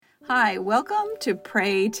Hi, welcome to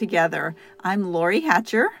Pray Together. I'm Lori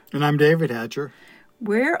Hatcher. And I'm David Hatcher.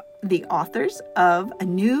 We're the authors of a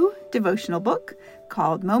new devotional book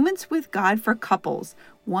called Moments with God for Couples,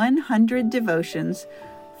 100 Devotions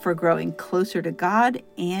for Growing Closer to God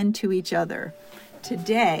and to each other.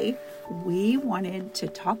 Today, we wanted to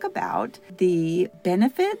talk about the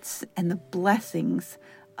benefits and the blessings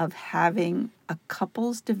of having a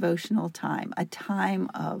couples devotional time, a time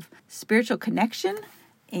of spiritual connection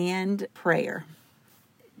and prayer.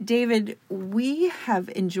 David, we have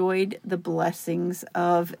enjoyed the blessings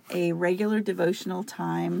of a regular devotional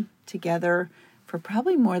time together for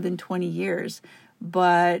probably more than 20 years,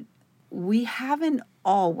 but we haven't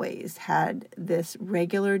always had this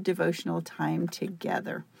regular devotional time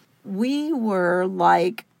together. We were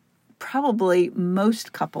like probably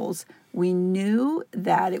most couples. We knew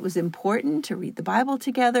that it was important to read the Bible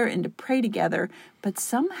together and to pray together, but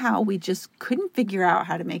somehow we just couldn't figure out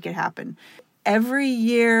how to make it happen. Every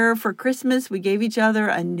year for Christmas, we gave each other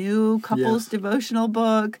a new couples devotional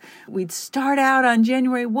book. We'd start out on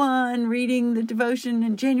January 1, reading the devotion,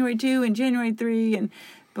 and January 2 and January 3, and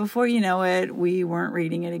before you know it, we weren't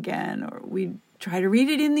reading it again, or we'd try to read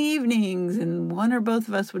it in the evenings, and one or both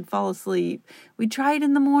of us would fall asleep. We'd try it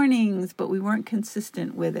in the mornings, but we weren't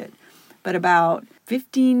consistent with it. But about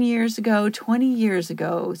 15 years ago, 20 years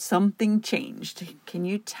ago, something changed. Can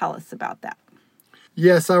you tell us about that?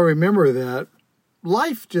 Yes, I remember that.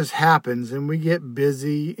 Life just happens and we get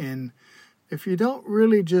busy, and if you don't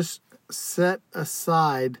really just set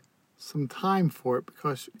aside some time for it,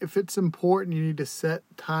 because if it's important, you need to set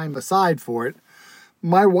time aside for it.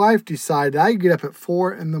 My wife decided I get up at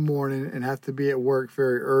 4 in the morning and have to be at work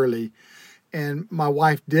very early. And my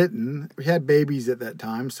wife didn't. We had babies at that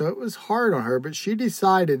time, so it was hard on her. But she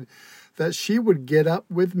decided that she would get up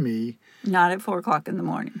with me. Not at 4 o'clock in the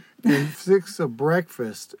morning. And fix a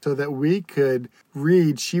breakfast so that we could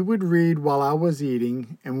read. She would read while I was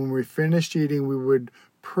eating. And when we finished eating, we would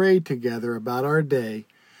pray together about our day.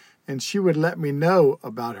 And she would let me know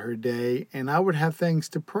about her day. And I would have things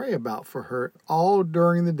to pray about for her all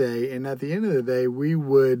during the day. And at the end of the day, we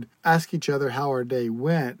would ask each other how our day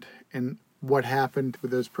went and what happened with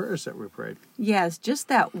those prayers that we prayed. Yes, just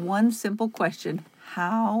that one simple question,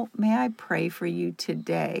 how may I pray for you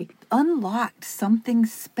today, unlocked something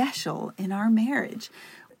special in our marriage.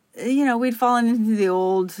 You know, we'd fallen into the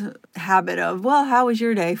old habit of, well, how was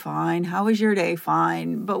your day? Fine. How was your day?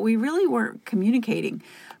 Fine. But we really weren't communicating.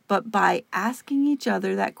 But by asking each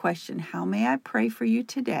other that question, how may I pray for you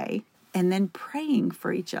today? And then praying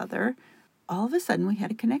for each other, all of a sudden we had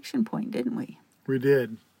a connection point, didn't we? We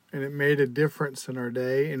did. And it made a difference in our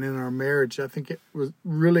day and in our marriage. I think it was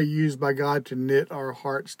really used by God to knit our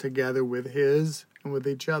hearts together with His and with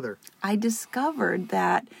each other. I discovered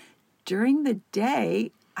that during the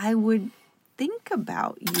day, I would think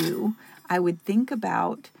about you. I would think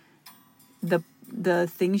about the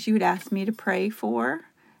things you would ask me to pray for,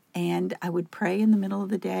 and I would pray in the middle of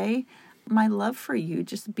the day. My love for you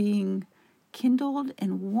just being kindled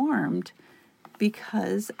and warmed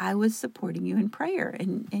because I was supporting you in prayer.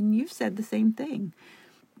 And you've said the same thing.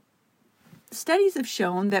 Studies have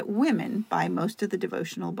shown that women buy most of the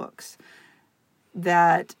devotional books,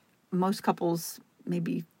 that most couples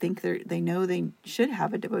maybe think they know they should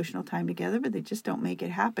have a devotional time together, but they just don't make it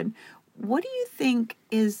happen. What do you think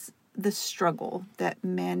is the struggle that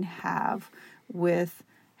men have with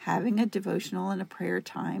having a devotional and a prayer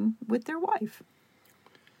time with their wife?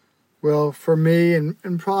 Well, for me,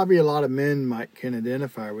 and probably a lot of men can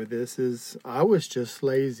identify with this, is I was just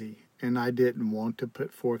lazy and I didn't want to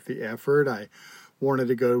put forth the effort. I wanted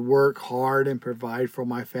to go work hard and provide for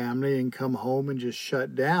my family and come home and just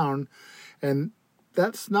shut down. And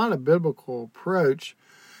that's not a biblical approach.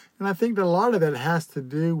 And I think that a lot of that has to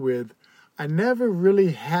do with I never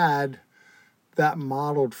really had that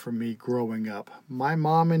modeled for me growing up. My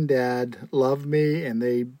mom and dad loved me and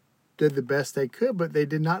they did the best they could, but they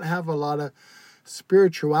did not have a lot of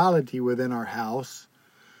spirituality within our house.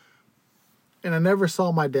 And I never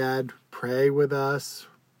saw my dad pray with us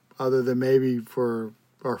other than maybe for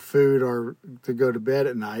our food or to go to bed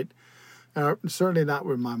at night. Certainly not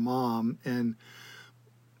with my mom. And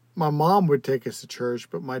my mom would take us to church,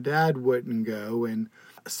 but my dad wouldn't go. And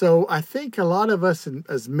so I think a lot of us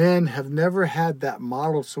as men have never had that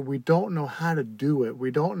model, so we don't know how to do it.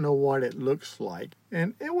 We don't know what it looks like.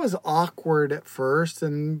 And it was awkward at first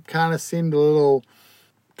and kind of seemed a little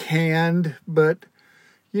canned. But,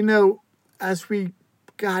 you know, as we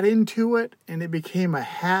got into it and it became a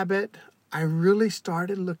habit, I really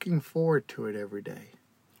started looking forward to it every day.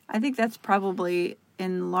 I think that's probably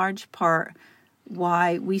in large part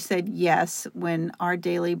why we said yes when Our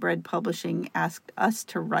Daily Bread Publishing asked us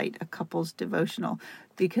to write a couples devotional,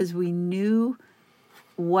 because we knew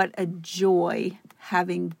what a joy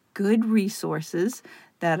having good resources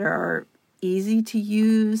that are easy to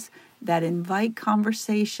use, that invite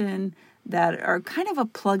conversation, that are kind of a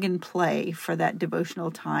plug and play for that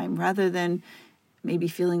devotional time, rather than maybe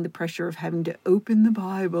feeling the pressure of having to open the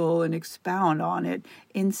Bible and expound on it.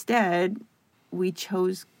 Instead, we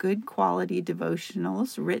chose good quality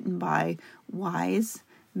devotionals written by wise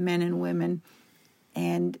men and women,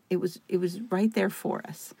 and it was right there for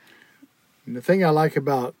us. And the thing I like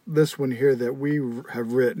about this one here that we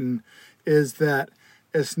have written is that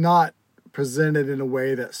it's not presented in a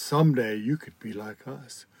way that someday you could be like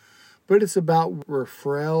us, but it's about we're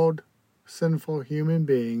frail, sinful human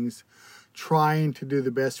beings trying to do the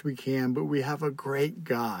best we can, but we have a great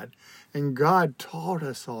God. And God taught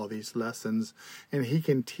us all these lessons, and He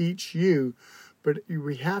can teach you, but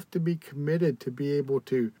we have to be committed to be able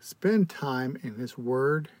to spend time in His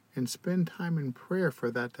Word and spend time in prayer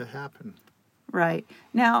for that to happen. Right.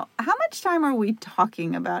 Now, how much time are we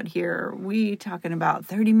talking about here? Are we talking about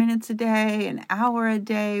 30 minutes a day, an hour a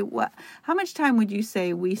day? How much time would you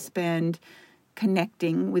say we spend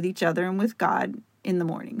connecting with each other and with God in the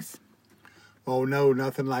mornings? Oh, no,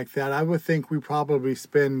 nothing like that. I would think we probably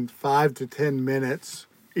spend 5 to 10 minutes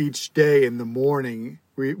each day in the morning.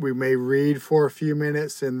 We may read for a few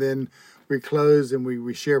minutes, and then we close and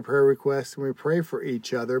we share prayer requests and we pray for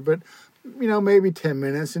each other. But, maybe 10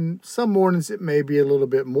 minutes. And some mornings it may be a little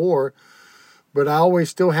bit more. But I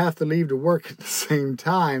always still have to leave to work at the same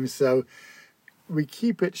time. So we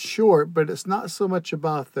keep it short, but it's not so much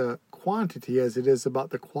about the quantity as it is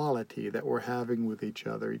about the quality that we're having with each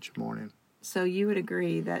other each morning. So you would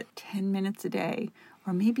agree that 10 minutes a day,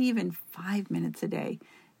 or maybe even 5 minutes a day,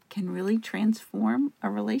 can really transform a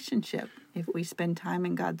relationship if we spend time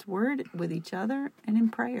in God's Word with each other and in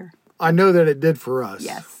prayer. I know that it did for us.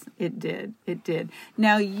 Yes, it did. It did.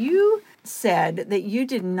 Now, you said that you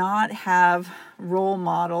did not have role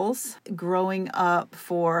models growing up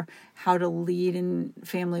for how to lead in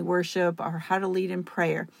family worship or how to lead in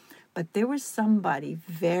prayer. But there was somebody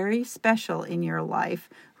very special in your life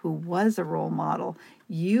who was a role model.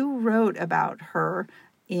 You wrote about her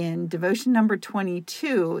in devotion number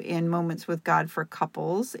 22 in Moments with God for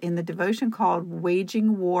Couples, in the devotion called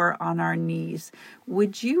Waging War on Our Knees.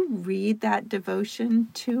 Would you read that devotion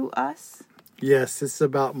to us? Yes, it's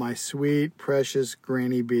about my sweet, precious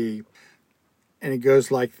Granny B. And it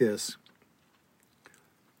goes like this.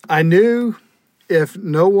 I knew if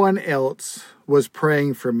no one else was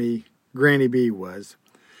praying for me, Granny B was.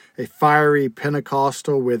 A fiery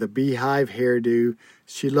Pentecostal with a beehive hairdo,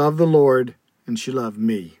 she loved the Lord and she loved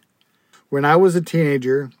me. When I was a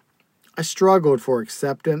teenager, I struggled for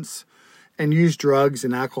acceptance and used drugs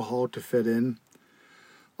and alcohol to fit in.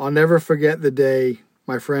 I'll never forget the day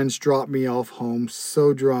my friends dropped me off home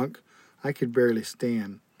so drunk I could barely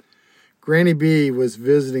stand. Granny B was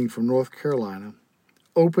visiting from North Carolina,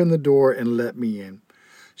 opened the door and let me in.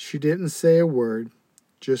 She didn't say a word,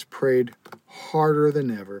 just prayed harder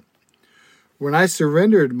than ever. When I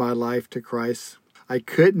surrendered my life to Christ, I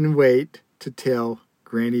couldn't wait to tell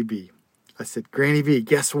Granny B. I said, Granny B,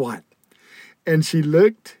 guess what? And she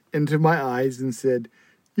looked into my eyes and said,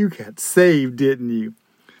 you got saved, didn't you?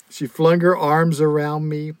 She flung her arms around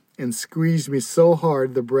me and squeezed me so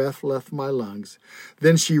hard the breath left my lungs.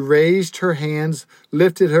 Then she raised her hands,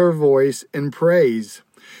 lifted her voice in praise,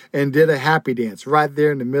 and did a happy dance right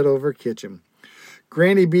there in the middle of her kitchen.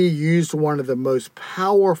 Granny B used one of the most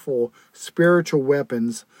powerful spiritual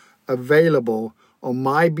weapons available on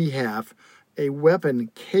my behalf, a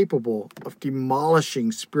weapon capable of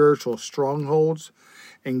demolishing spiritual strongholds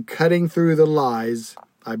and cutting through the lies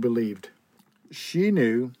I believed. She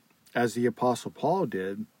knew, as the Apostle Paul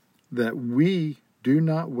did, that we do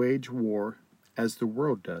not wage war as the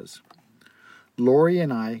world does. Lori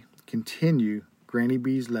and I continue Granny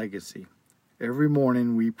B's legacy. Every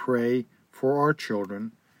morning we pray for our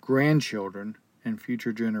children, grandchildren, and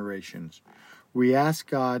future generations. We ask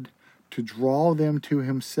God to draw them to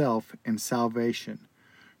Himself in salvation,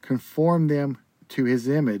 conform them to His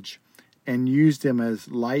image, and use them as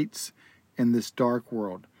lights in this dark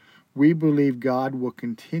world. We believe God will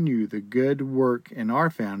continue the good work in our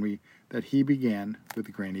family that He began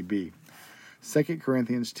with Granny B. 2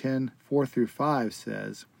 Corinthians 10:4-5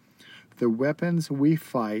 says, the weapons we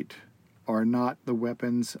fight are not the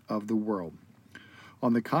weapons of the world.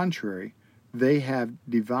 On the contrary, they have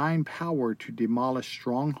divine power to demolish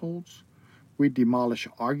strongholds. We demolish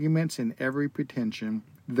arguments and every pretension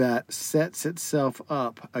that sets itself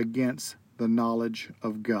up against the knowledge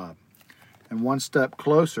of God. And one step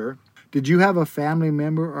closer, did you have a family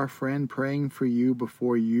member or friend praying for you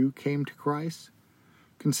before you came to Christ?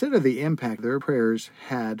 Consider the impact their prayers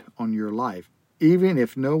had on your life. Even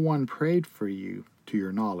if no one prayed for you, to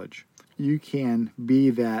your knowledge, you can be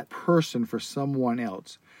that person for someone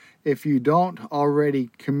else. If you don't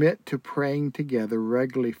already commit to praying together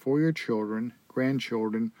regularly for your children,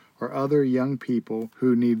 grandchildren, or other young people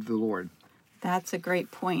who need the Lord. That's a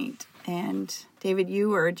great point. And David,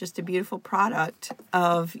 you are just a beautiful product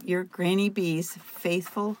of your Granny B's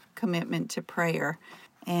faithful commitment to prayer.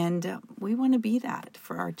 And we want to be that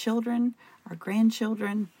for our children, our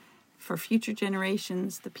grandchildren, for future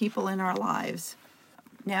generations, the people in our lives.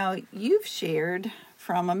 Now, you've shared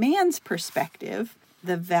from a man's perspective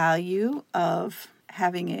the value of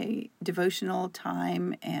having a devotional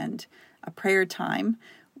time and a prayer time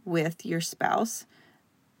with your spouse.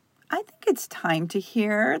 I think it's time to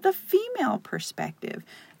hear the female perspective.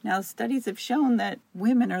 Now, studies have shown that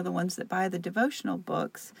women are the ones that buy the devotional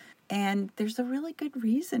books, and there's a really good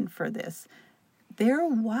reason for this. They're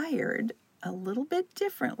wired a little bit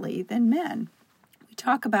differently than men. We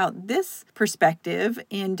talk about this perspective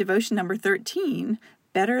in devotion number 13,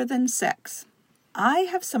 Better Than Sex. I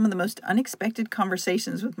have some of the most unexpected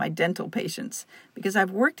conversations with my dental patients. Because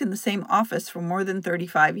I've worked in the same office for more than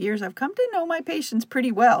 35 years, I've come to know my patients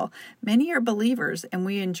pretty well. Many are believers, and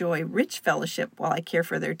we enjoy rich fellowship while I care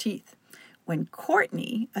for their teeth. When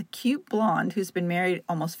Courtney, a cute blonde who's been married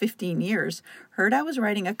almost 15 years, heard I was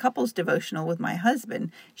writing a couples devotional with my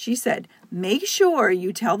husband, she said, "Make sure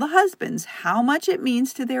you tell the husbands how much it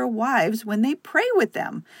means to their wives when they pray with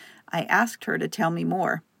them." I asked her to tell me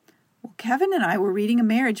more. Well, Kevin and I were reading a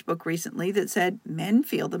marriage book recently that said men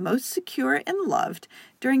feel the most secure and loved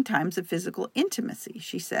during times of physical intimacy,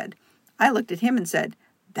 she said. I looked at him and said,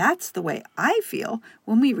 "That's the way I feel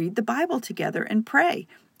when we read the Bible together and pray.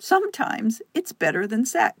 Sometimes it's better than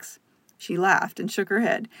sex." She laughed and shook her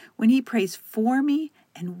head. "When he prays for me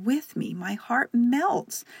and with me, my heart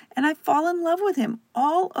melts, and I fall in love with him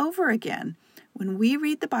all over again. When we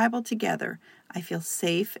read the Bible together, I feel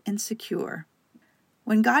safe and secure."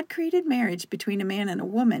 When God created marriage between a man and a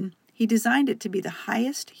woman, He designed it to be the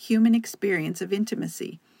highest human experience of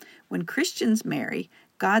intimacy. When Christians marry,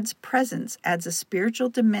 God's presence adds a spiritual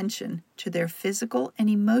dimension to their physical and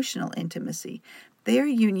emotional intimacy. Their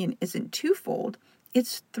union isn't twofold,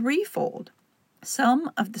 it's threefold. Some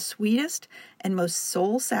of the sweetest and most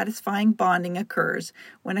soul-satisfying bonding occurs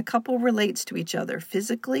when a couple relates to each other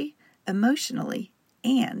physically, emotionally,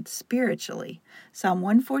 and spiritually. Psalm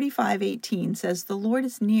 145:18 says, "The Lord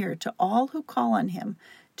is near to all who call on Him,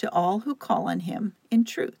 to all who call on Him in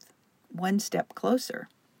truth." One step closer.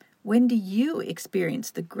 When do you experience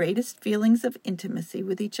the greatest feelings of intimacy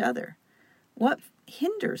with each other? What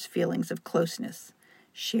hinders feelings of closeness?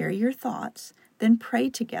 Share your thoughts, then pray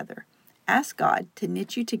together. Ask God to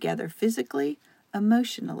knit you together physically,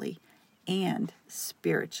 emotionally, and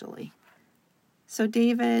spiritually. So,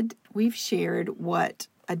 David, we've shared what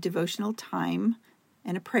a devotional time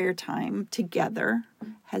and a prayer time together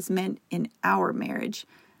has meant in our marriage.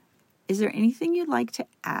 Is there anything you'd like to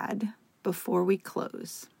add before we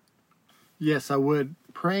close? Yes, I would.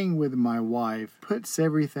 Praying with my wife puts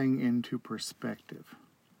everything into perspective.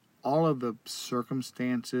 All of the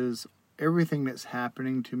circumstances, everything that's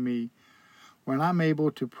happening to me, when I'm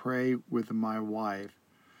able to pray with my wife,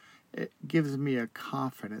 it gives me a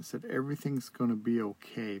confidence that everything's going to be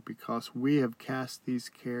okay because we have cast these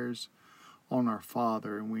cares on our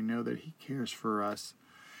Father and we know that He cares for us.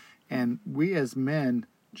 And we as men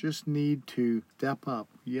just need to step up.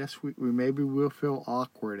 Yes, we maybe will feel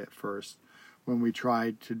awkward at first when we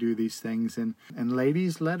try to do these things. And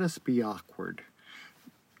ladies, let us be awkward.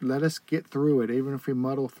 Let us get through it, even if we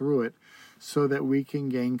muddle through it, so that we can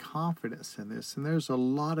gain confidence in this. And there's a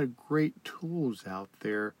lot of great tools out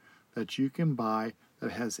there that you can buy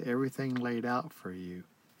that has everything laid out for you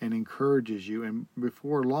and encourages you. And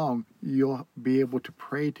before long, you'll be able to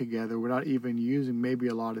pray together without even using maybe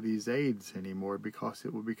a lot of these aids anymore because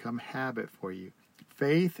it will become habit for you.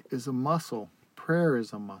 Faith is a muscle. Prayer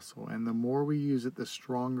is a muscle. And the more we use it, the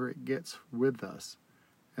stronger it gets with us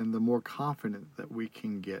and the more confident that we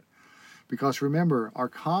can get. Because remember, our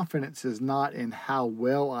confidence is not in how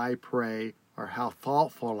well I pray or how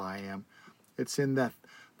thoughtful I am. It's in that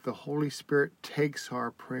the Holy Spirit takes our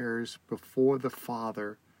prayers before the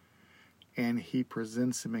Father and He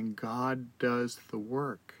presents them and God does the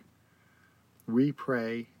work. We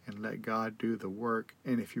pray and let God do the work.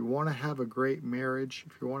 And if you want to have a great marriage,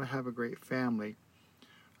 if you want to have a great family,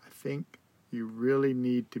 I think you really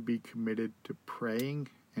need to be committed to praying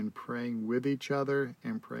and praying with each other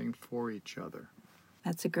and praying for each other.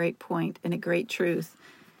 That's a great point and a great truth.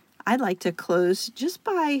 I'd like to close just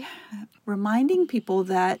by reminding people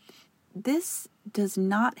that this does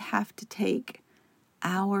not have to take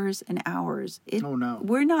hours and hours. Oh, no.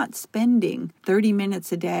 We're not spending 30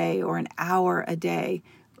 minutes a day or an hour a day.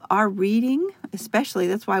 Our reading, especially,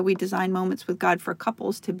 that's why we design Moments with God for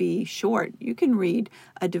couples to be short. You can read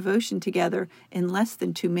a devotion together in less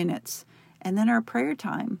than 2 minutes. And then our prayer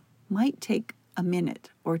time might take a minute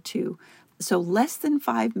or two. So less than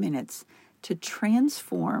 5 minutes to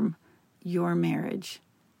transform your marriage.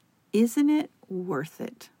 Isn't it worth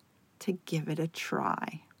it to give it a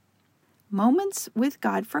try? Moments with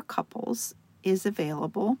God for Couples is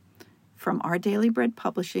available from Our Daily Bread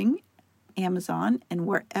Publishing, Amazon, and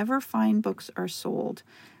wherever fine books are sold.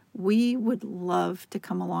 We would love to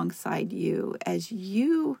come alongside you as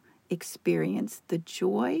you experience the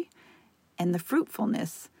joy and the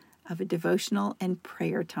fruitfulness of a devotional and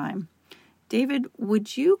prayer time. David,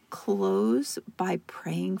 would you close by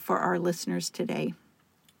praying for our listeners today?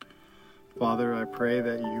 Father, I pray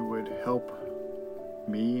that you would help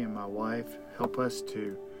me and my wife, help us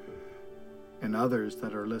to, and others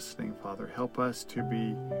that are listening, Father, help us to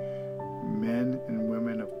be men and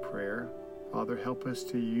women of prayer. Father, help us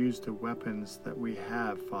to use the weapons that we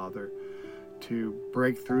have, Father, to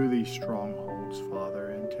break through these strongholds, Father,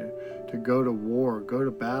 and to go to war, go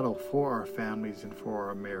to battle for our families and for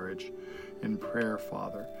our marriage in prayer,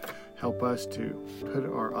 Father. Help us to put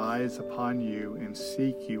our eyes upon you and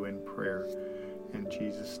seek you in prayer. In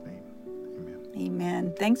Jesus' name, amen.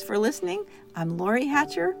 Amen. Thanks for listening. I'm Lori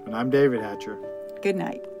Hatcher. And I'm David Hatcher. Good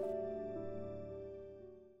night.